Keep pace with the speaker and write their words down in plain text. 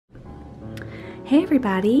Hey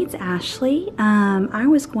everybody, it's Ashley. I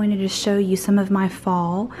was going to just show you some of my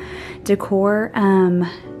fall decor.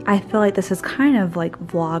 I feel like this is kind of like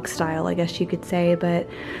vlog style, I guess you could say, but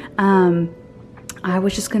I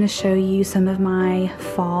was just going to show you some of my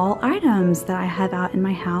fall items that I have out in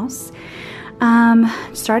my house.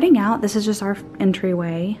 Starting out, this is just our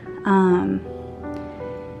entryway, and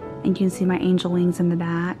you can see my angel wings in the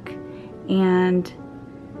back, and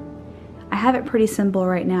I have it pretty simple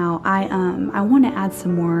right now. I want to add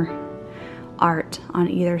some more art on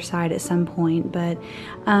either side at some point, but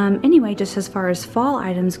anyway, just as far as fall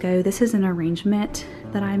items go, this is an arrangement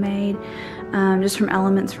that I made just from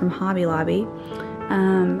elements from Hobby Lobby,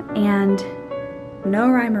 and no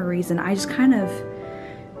rhyme or reason. I just kind of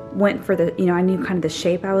went for the, I knew kind of the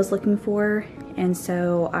shape I was looking for, and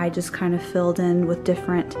so I just kind of filled in with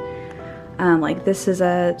different like this is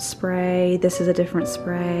a spray, this is a different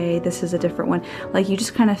spray, this is a different one. Like you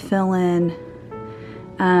just kind of fill in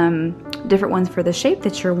different ones for the shape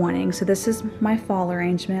that you're wanting. So this is my fall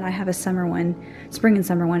arrangement. I have a summer one, spring and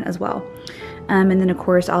summer one as well. And then of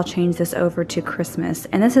course I'll change this over to Christmas.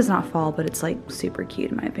 And this is not fall, but it's like super cute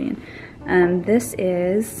in my opinion. This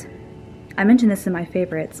is, I mentioned this in my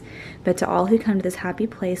favorites, but to all who come to this happy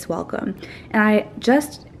place, welcome. And I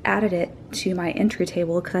just added it to my entry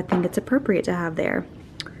table because I think it's appropriate to have there,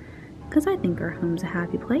 because I think our home's a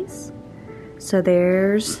happy place. So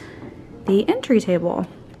there's the entry table.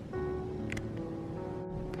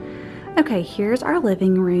 Okay, here's our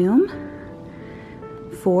living room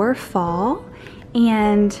for fall,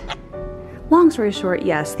 and long story short,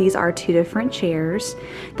 yes, these are two different chairs.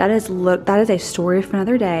 That is a story for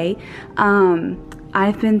another day.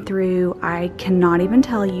 I've been through, I cannot even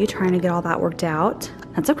tell you, trying to get all that worked out.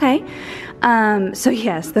 That's okay. So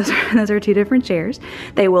yes, those are two different chairs.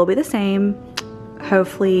 They will be the same,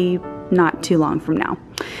 hopefully not too long from now.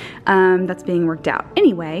 That's being worked out.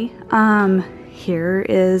 Anyway, here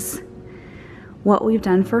is what we've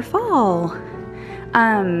done for fall.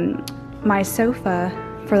 My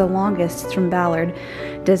sofa, for the longest, is from Ballard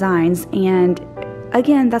Designs, and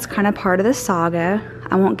again, that's kind of part of the saga.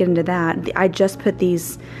 I won't get into that. I just put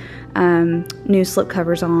these new slip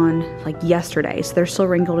covers on like yesterday, so they're still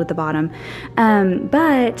wrinkled at the bottom,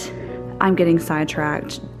 but I'm getting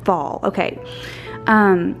sidetracked. Fall. Okay,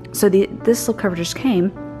 so this slip cover just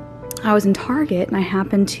came. I was in Target and I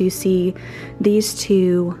happened to see these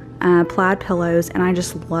two plaid pillows, and I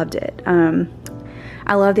just loved it.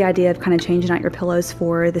 I love the idea of kind of changing out your pillows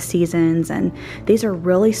for the seasons, and these are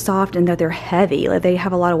really soft and they're heavy. Like they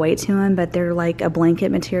have a lot of weight to them, but they're like a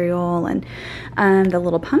blanket material. And the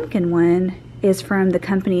little pumpkin one is from the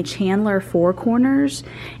company Chandler Four Corners,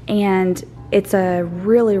 and it's a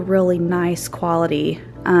really, really nice quality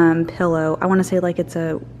pillow. I want to say like it's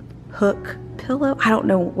a hook pillow. I don't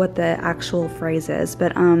know what the actual phrase is,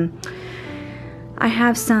 but I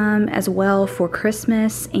have some as well for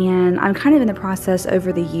Christmas, and I'm kind of in the process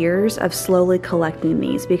over the years of slowly collecting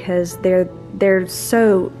these because they're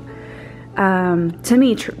so, to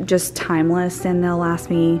me, just timeless, and they'll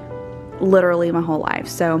last me literally my whole life.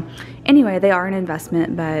 So anyway, they are an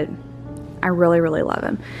investment, but I really, really love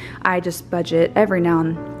them. I just budget every now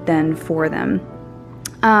and then for them.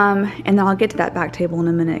 And then I'll get to that back table in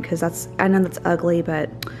a minute because I know that's ugly, but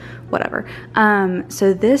whatever.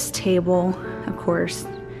 So this table, of course,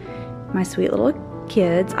 my sweet little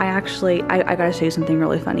kids. I gotta show you something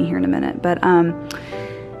really funny here in a minute, but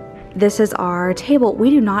this is our table.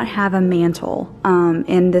 We do not have a mantle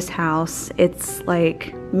in this house. It's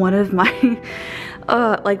like one of my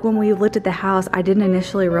like when we looked at the house, I didn't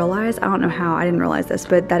initially realize, I don't know how I didn't realize this,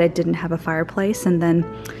 but that it didn't have a fireplace. And then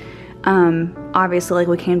obviously, like,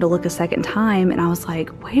 we came to look a second time, and I was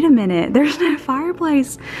like, wait a minute, there's no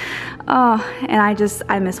fireplace. Oh, and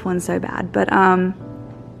I miss one so bad. But I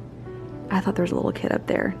thought there was a little kid up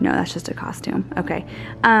there. No, that's just a costume. Okay.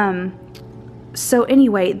 So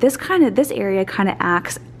anyway, this area kind of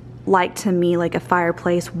acts like, to me, like a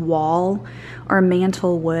fireplace wall or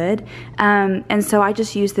mantle would. And so I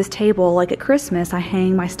just use this table. Like at Christmas, I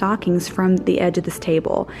hang my stockings from the edge of this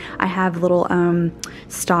table. I have little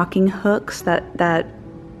stocking hooks that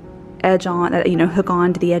hook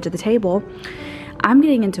on to the edge of the table. I'm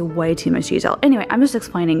getting into way too much detail. Anyway, I'm just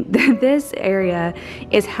explaining. This area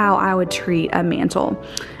is how I would treat a mantle.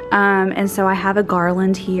 And so I have a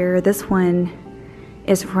garland here. This one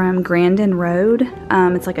is from Grandin Road.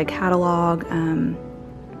 It's like a catalog.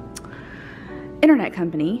 internet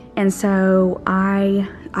company, and so I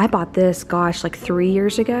bought this, gosh, like 3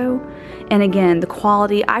 years ago. And again, the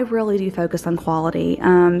quality, I really do focus on quality.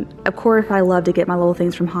 Of course, I love to get my little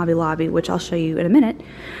things from Hobby Lobby, which I'll show you in a minute,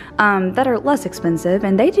 that are less expensive,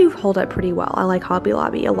 and they do hold up pretty well. I like Hobby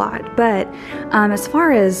Lobby a lot. But as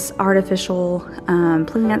far as artificial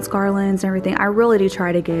plants, garlands, and everything, I really do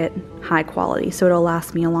try to get high quality so it'll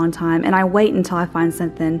last me a long time. And I wait until I find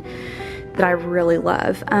something that I really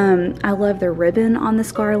love. I love the ribbon on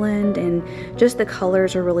this garland, and just the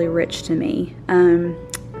colors are really rich to me.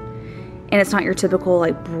 And it's not your typical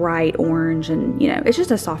like bright orange, and you know, it's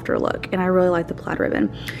just a softer look, and I really like the plaid ribbon.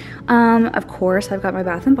 Of course, I've got my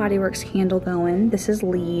Bath & Body Works candle going. This is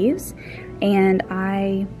Leaves, and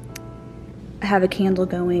I have a candle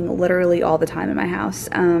going literally all the time in my house.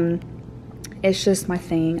 It's just my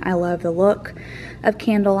thing. I love the look of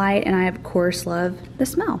candlelight, and I of course love the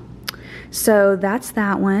smell. So that's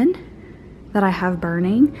that one that I have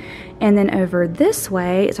burning. And then over this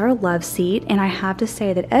way is our love seat. And I have to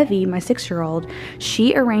say that Evie, my 6-year-old,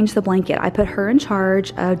 she arranged the blanket. I put her in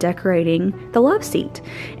charge of decorating the love seat.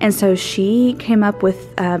 And so she came up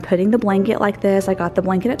with putting the blanket like this. I got the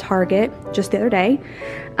blanket at Target just the other day.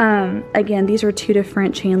 Again, these are 2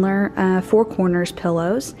 different Chandler 4 corners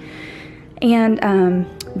pillows. And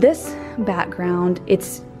this background, it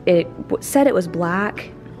said it was black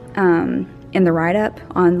in the write-up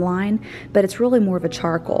online, but it's really more of a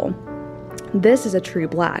charcoal. This is a true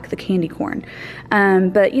black, the candy corn.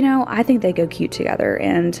 But you know, I think they go cute together,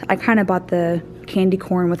 and I kind of bought the candy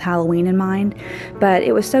corn with Halloween in mind, but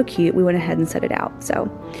it was so cute, we went ahead and set it out.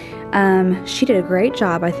 So she did a great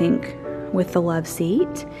job, I think, with the love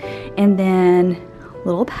seat. And then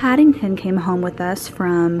little Paddington came home with us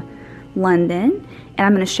from London, and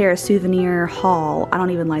I'm going to share a souvenir haul. I don't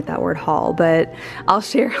even like that word haul, but I'll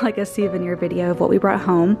share like a souvenir video of what we brought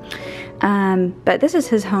home. But this is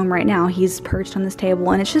his home right now. He's perched on this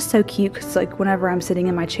table, and it's just so cute because like whenever I'm sitting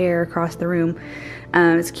in my chair across the room,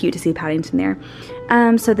 it's cute to see Paddington there.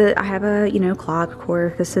 So I have a, you know, clock, of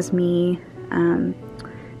course. This is me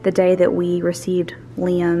the day that we received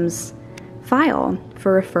Liam's file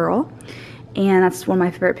for referral, and that's one of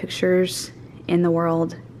my favorite pictures in the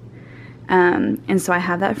world. And so I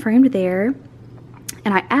have that framed there,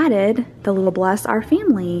 and I added the little Bless Our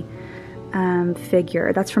Family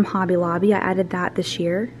figure. That's from Hobby Lobby. I added that this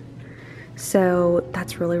year. So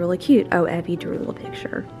that's really, really cute. Oh, Evie drew a little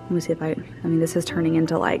picture. Let me see if I mean, this is turning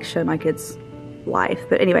into like show my kids life.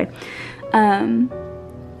 But anyway, I don't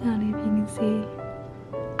know if you can see.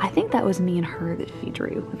 I think that was me and her that she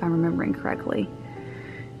drew, if I'm remembering correctly.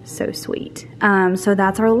 So sweet. So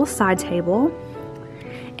that's our little side table.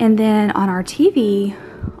 And then on our TV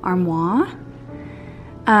armoire,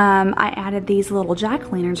 I added these little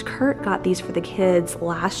jack-o'-lanterns. Kurt got these for the kids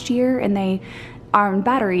last year, and they are on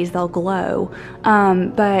batteries, they'll glow.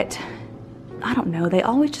 But I don't know, they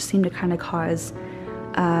always just seem to kind of cause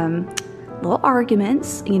little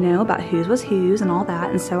arguments, you know, about whose was whose and all that.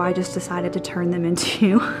 And so I just decided to turn them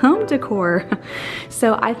into home decor.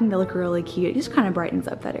 So I think they look really cute. It just kind of brightens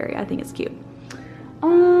up that area. I think it's cute.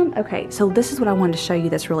 Okay, so this is what I wanted to show you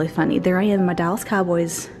that's really funny. There I am in my Dallas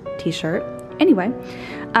Cowboys t-shirt. Anyway,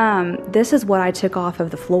 this is what I took off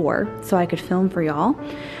of the floor so I could film for y'all.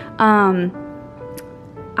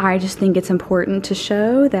 I just think it's important to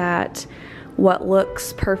show that what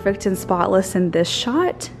looks perfect and spotless in this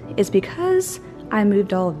shot is because I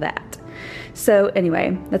moved all of that. So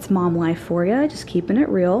anyway, that's mom life for you, just keeping it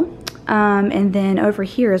real. And then over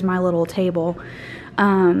here is my little table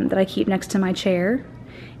that I keep next to my chair.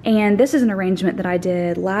 And this is an arrangement that I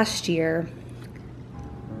did last year.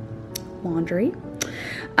 Laundry.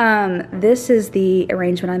 This is the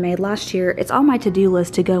arrangement I made last year. It's on my to-do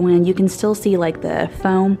list to go in. You can still see like the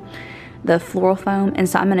foam, the floral foam. And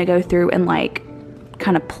so I'm gonna go through and like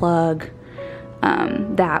kind of plug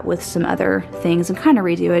that with some other things and kind of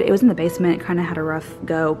redo it. It was in the basement. It kind of had a rough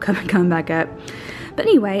go coming back up. But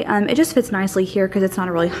anyway, it just fits nicely here because it's not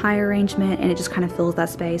a really high arrangement, and it just kind of fills that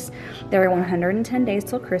space. There are 110 days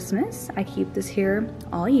till Christmas. I keep this here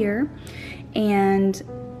all year, and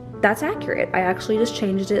that's accurate. I actually just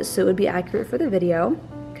changed it so it would be accurate for the video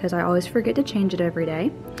because I always forget to change it every day.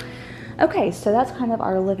 Okay, so that's kind of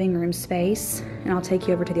our living room space, and I'll take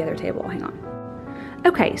you over to the other table. Hang on.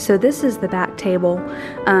 Okay, so this is the back table,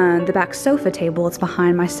 the back sofa table. It's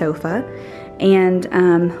behind my sofa. And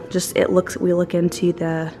we look into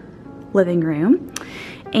the living room,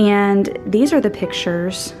 and these are the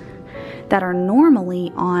pictures that are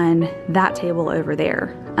normally on that table over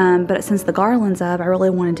there. But since the garland's up, I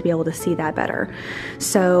really wanted to be able to see that better.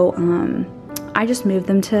 So I just moved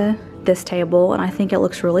them to this table, and I think it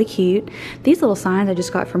looks really cute. These little signs I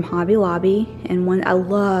just got from Hobby Lobby, and one I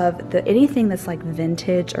love anything that's like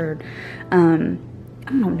vintage or I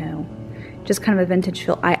don't know, just kind of a vintage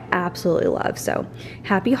feel. I absolutely love. So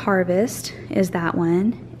Happy Harvest is that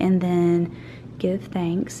one, and then Give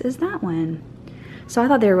Thanks is that one. So I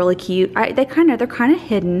thought they were really cute. They're kind of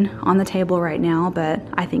hidden on the table right now, but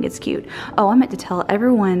I think it's cute. Oh, I meant to tell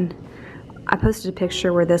everyone, I posted a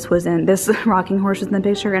picture where this rocking horse was in the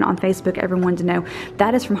picture, and on Facebook everyone wanted to know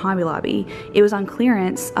that is from Hobby Lobby. It was on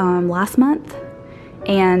clearance last month,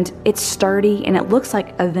 and it's sturdy and it looks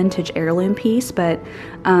like a vintage heirloom piece, but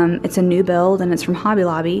it's a new build and it's from Hobby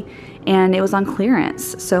Lobby, and it was on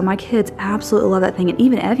clearance. So my kids absolutely love that thing, and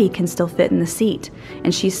even Evie can still fit in the seat,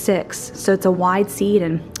 and she's 6, so it's a wide seat.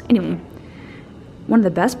 And anyway, one of the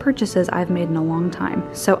best purchases I've made in a long time.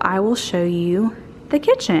 So I will show you the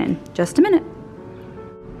kitchen just a minute.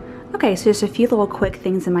 Okay, so just a few little quick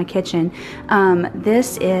things in my kitchen.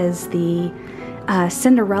 This is the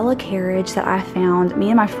Cinderella carriage that I found. Me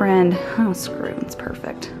and my friend, oh screw, it's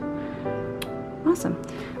perfect. Awesome.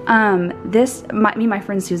 Me and my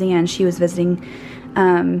friend Suzanne, she was visiting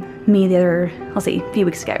me a few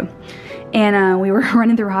weeks ago. And we were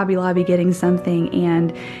running through Hobby Lobby getting something,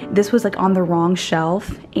 and this was like on the wrong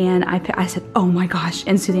shelf, and I said, oh my gosh,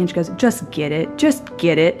 and Suzanne, she goes, just get it, just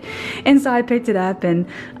get it. And so I picked it up and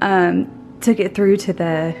took it through to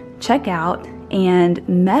the checkout, and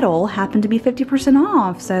metal happened to be 50%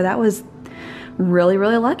 off, so that was really,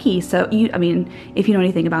 really lucky. So I mean, if you know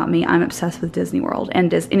anything about me, I'm obsessed with Disney World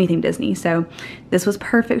and anything Disney, so this was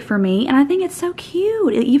perfect for me, and I think it's so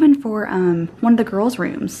cute, even for one of the girls'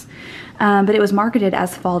 rooms. But it was marketed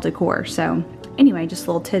as fall decor. So anyway, just a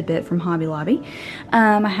little tidbit from Hobby Lobby.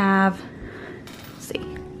 I have, let's see,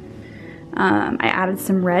 I added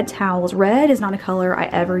some red towels. Red is not a color I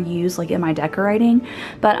ever use like in my decorating,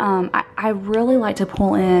 but I really like to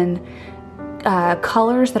pull in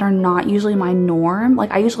colors that are not usually my norm.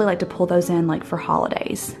 Like I usually like to pull those in like for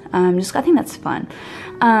holidays. I think that's fun.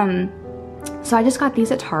 So I just got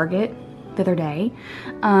these at Target the other day.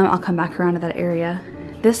 I'll come back around to that area.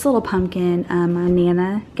 This little pumpkin my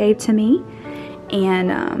Nana gave to me,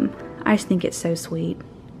 and I just think it's so sweet.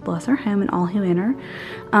 Bless her home and all who enter.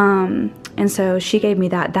 And so she gave me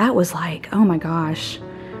that. That was like, oh my gosh,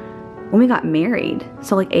 when we got married,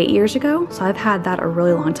 so like 8 years ago. So I've had that a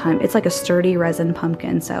really long time. It's like a sturdy resin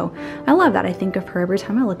pumpkin, so I love that. I think of her every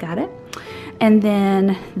time I look at it. And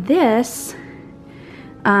then this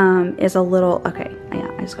is a little, okay,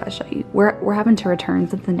 yeah, I just gotta show you. We're having to return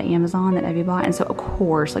something to Amazon that Evie bought, and so of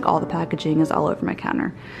course, like all the packaging is all over my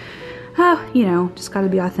counter. Oh, you know, just gotta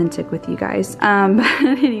be authentic with you guys. But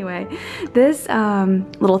anyway, this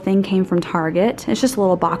little thing came from Target. It's just a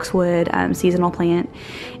little boxwood seasonal plant.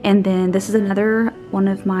 And then this is another one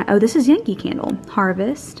of my, oh, this is Yankee Candle,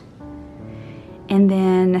 Harvest. And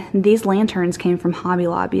then these lanterns came from Hobby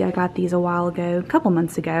Lobby. I got these a while ago, a couple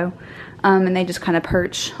months ago. And they just kind of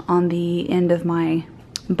perch on the end of my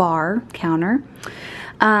bar counter.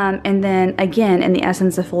 And then again, in the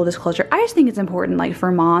essence of full disclosure, I just think it's important, like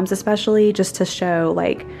for moms especially, just to show,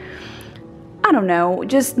 like, I don't know,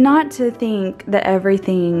 just not to think that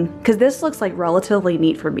everything, because this looks like relatively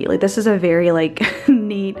neat for me. Like this is a very like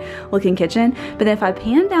neat looking kitchen. But then if I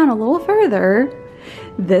pan down a little further,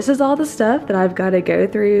 this is all the stuff that I've got to go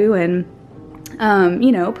through and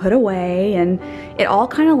you know, put away, and it all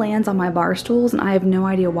kind of lands on my bar stools, and I have no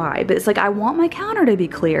idea why. But it's like I want my counter to be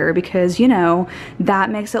clear because, you know, that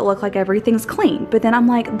makes it look like everything's clean. But then I'm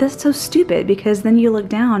like, that's so stupid, because then you look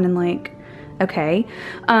down and like, okay.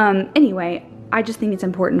 Anyway, I just think it's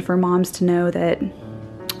important for moms to know that,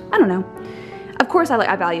 I don't know. Of course,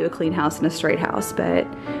 I value a clean house and a straight house, but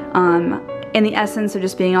in the essence of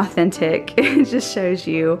just being authentic, it just shows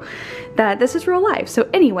you that this is real life. So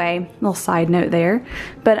anyway, little side note there.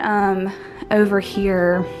 But over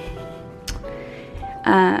here,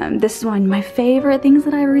 this is one of my favorite things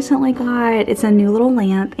that I recently got. It's a new little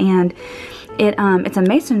lamp, and it's a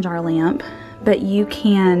mason jar lamp, but you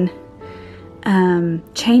can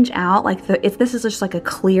change out like this is just like a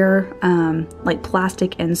clear like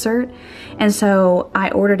plastic insert. And so I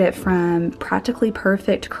ordered it from Practically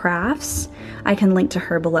Perfect Crafts. I can link to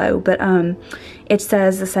her below, but it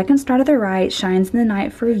says the second star to the right shines in the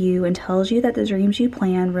night for you and tells you that the dreams you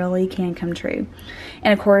plan really can come true.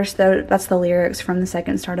 And of course, that's the lyrics from the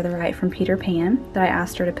second star to the right from Peter Pan that I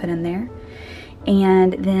asked her to put in there.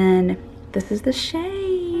 And then this is the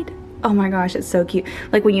shade. Oh my gosh, it's so cute.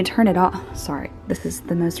 Like when you turn it off, sorry, this is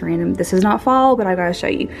the most random, this is not fall, but I gotta show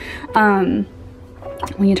you.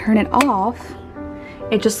 When you turn it off,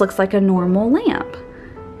 it just looks like a normal lamp.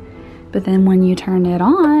 But then when you turn it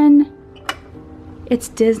on, It's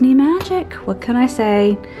Disney magic. What can I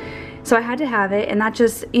say? So I had to have it, and that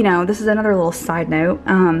just, you know, this is another little side note.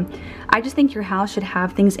 I just think your house should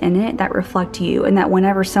have things in it that reflect you, and that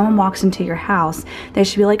whenever someone walks into your house, they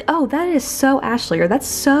should be like, oh, that is so Ashley, or that's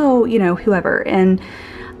so, you know, whoever. And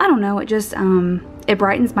I don't know, it just, it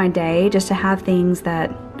brightens my day just to have things that,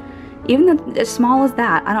 even as small as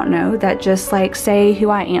that, I don't know, that just like say who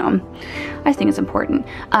I am. I think it's important.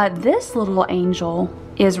 This little angel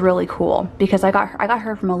is really cool because I got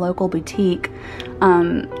her from a local boutique.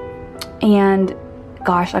 And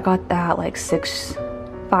gosh, I got that like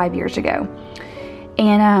 5 years ago.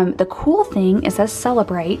 And the cool thing, it says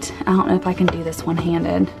celebrate. I don't know if I can do this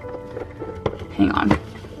one-handed. Hang on.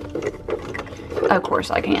 Of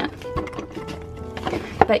course I can't.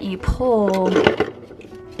 But you pull,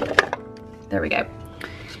 there we go.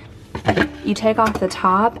 You take off the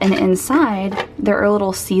top, and inside there are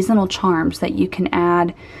little seasonal charms that you can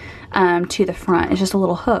add to the front. It's just a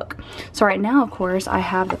little hook. So right now, of course, I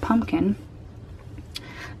have the pumpkin,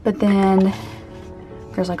 but then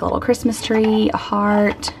there's like a little Christmas tree, a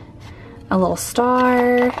heart, a little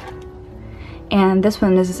star, and this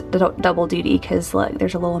one is double duty because look,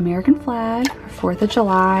 there's a little American flag, 4th of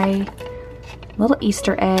July, little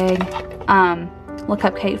Easter egg, little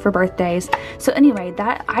cupcake for birthdays. So anyway,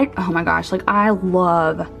 oh my gosh, like I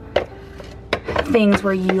love things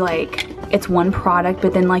where you like, it's one product,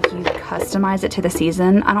 but then like you customize it to the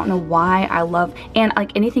season. I don't know why I love, and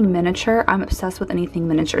like anything miniature, I'm obsessed with anything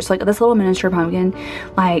miniature. So like this little miniature pumpkin,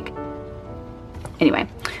 like, anyway,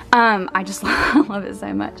 I just love it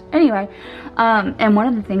so much. Anyway, and one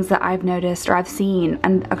of the things that I've noticed, or I've seen,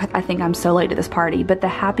 and I think I'm so late to this party, but the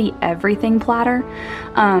happy everything platter,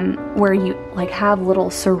 where you like have little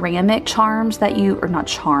ceramic charms that you, or not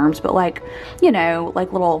charms, but like, you know,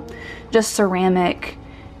 like little just ceramic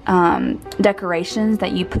decorations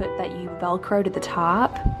that you velcro to the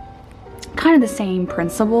top, kind of the same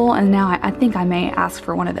principle. And now I think I may ask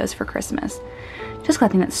for one of those for Christmas, just 'cause I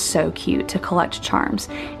think that's so cute to collect charms.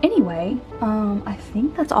 Anyway, I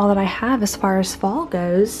think that's all that I have as far as fall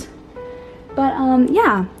goes, but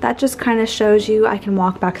yeah, that just kind of shows you, I can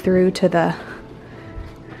walk back through to the,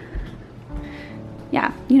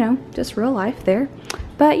 yeah, you know, just real life there.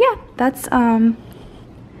 But yeah, that's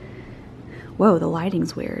whoa, the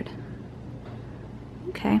lighting's weird.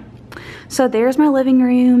 Okay, so there's my living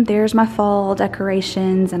room, there's my fall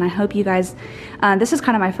decorations, and I hope you guys, this is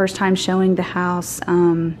kind of my first time showing the house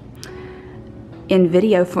in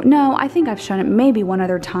video. No, I think I've shown it maybe one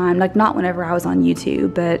other time, like not whenever I was on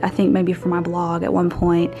YouTube, but I think maybe for my blog at one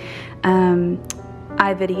point.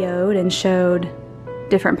 I videoed and showed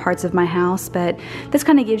different parts of my house, but this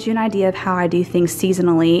kind of gives you an idea of how I do things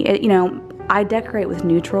seasonally. You know, I decorate with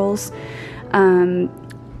neutrals,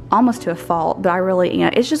 almost to a fault, but I really, you know,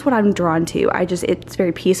 it's just what I'm drawn to. It's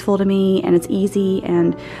very peaceful to me, and it's easy,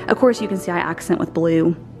 and of course you can see I accent with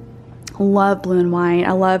blue. Love blue and white.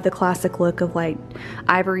 I love the classic look of like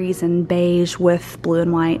ivories and beige with blue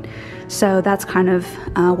and white. So that's kind of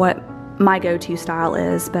what my go-to style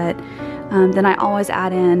is, but then I always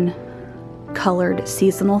add in colored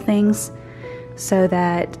seasonal things so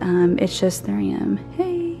that it's just, there I am,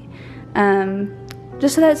 hey,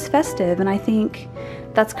 just so that it's festive. And I think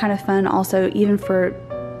that's kind of fun also, even for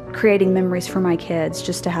creating memories for my kids,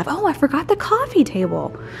 just to have, oh, I forgot the coffee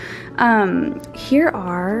table. Here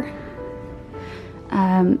are,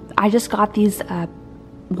 I just got these,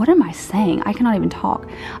 what am I saying? I cannot even talk.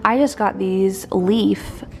 I just got these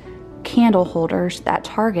leaf candle holders at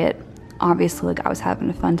Target. Obviously, like, I was having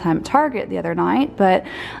a fun time at Target the other night, but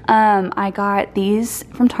I got these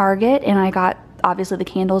from Target, and I got, obviously the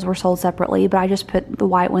candles were sold separately, but I just put the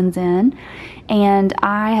white ones in. And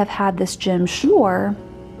I have had this Jim Shore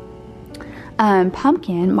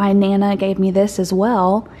pumpkin. My Nana gave me this as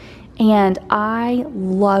well, and I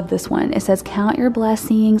love this one. It says count your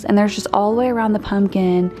blessings, and there's just all the way around the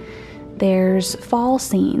pumpkin there's fall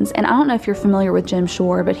scenes. And I don't know if you're familiar with Jim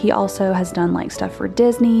Shore, but he also has done like stuff for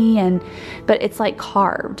Disney, but it's like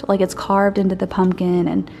carved, like it's carved into the pumpkin,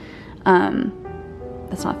 and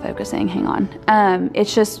that's not focusing, hang on.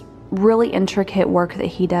 It's just really intricate work that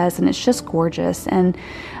he does, and it's just gorgeous. And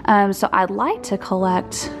so I'd like to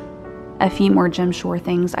collect a few more Jim Shore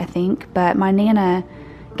things, I think, but my Nana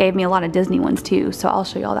gave me a lot of Disney ones too, so I'll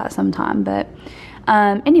show y'all that sometime. But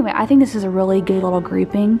anyway, I think this is a really good little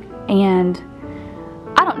grouping, and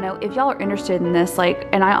I don't know if y'all are interested in this, like,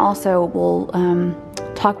 and I also will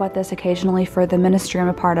talk about this occasionally for the ministry I'm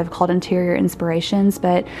a part of called Interior Inspirations.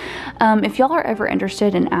 But if y'all are ever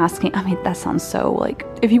interested in asking, I mean, that sounds so like,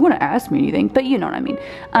 if you want to ask me anything, but you know what I mean.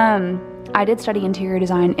 I did study interior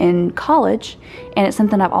design in college, and it's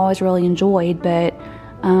something I've always really enjoyed, but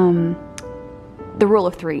the rule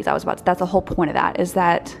of threes, that's the whole point of that, is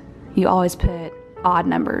that you always put odd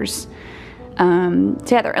numbers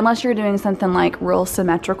together, unless you're doing something like real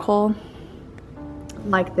symmetrical,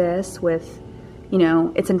 like this with, you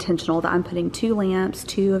know, it's intentional that I'm putting 2 lamps,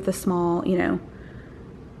 2 of the small, you know,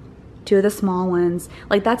 2 of the small ones.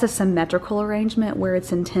 Like, that's a symmetrical arrangement where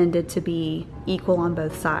it's intended to be equal on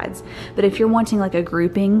both sides. But if you're wanting like a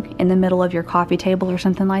grouping in the middle of your coffee table or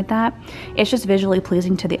something like that, it's just visually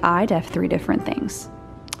pleasing to the eye to have 3 different things,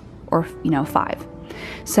 or, you know, 5.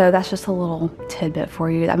 So that's just a little tidbit for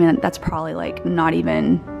you. I mean, that's probably like not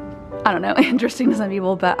even, I don't know, interesting to some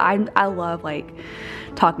people, but I love like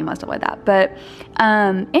talking about stuff like that. But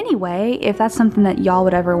anyway, if that's something that y'all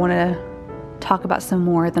would ever want to talk about some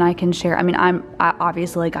more, then I can share. I mean, I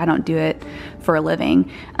obviously, like, I don't do it for a living,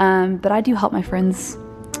 but I do help my friends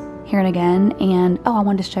here and again. And oh, I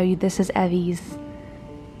wanted to show you, this is Evie's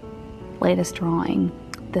latest drawing.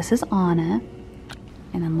 This is Anna,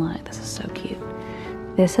 and then look, this is so cute.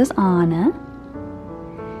 This is Anna,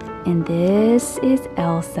 and this is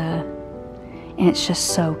Elsa, and it's just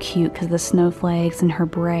so cute because the snowflakes and her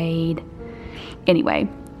braid. Anyway,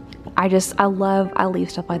 I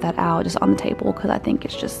leave stuff like that out just on the table because I think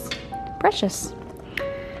it's just precious.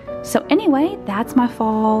 So anyway, that's my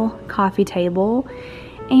fall coffee table,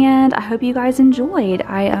 and I hope you guys enjoyed.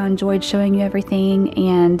 I enjoyed showing you everything,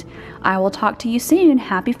 and I will talk to you soon.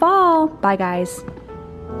 Happy fall. Bye, guys.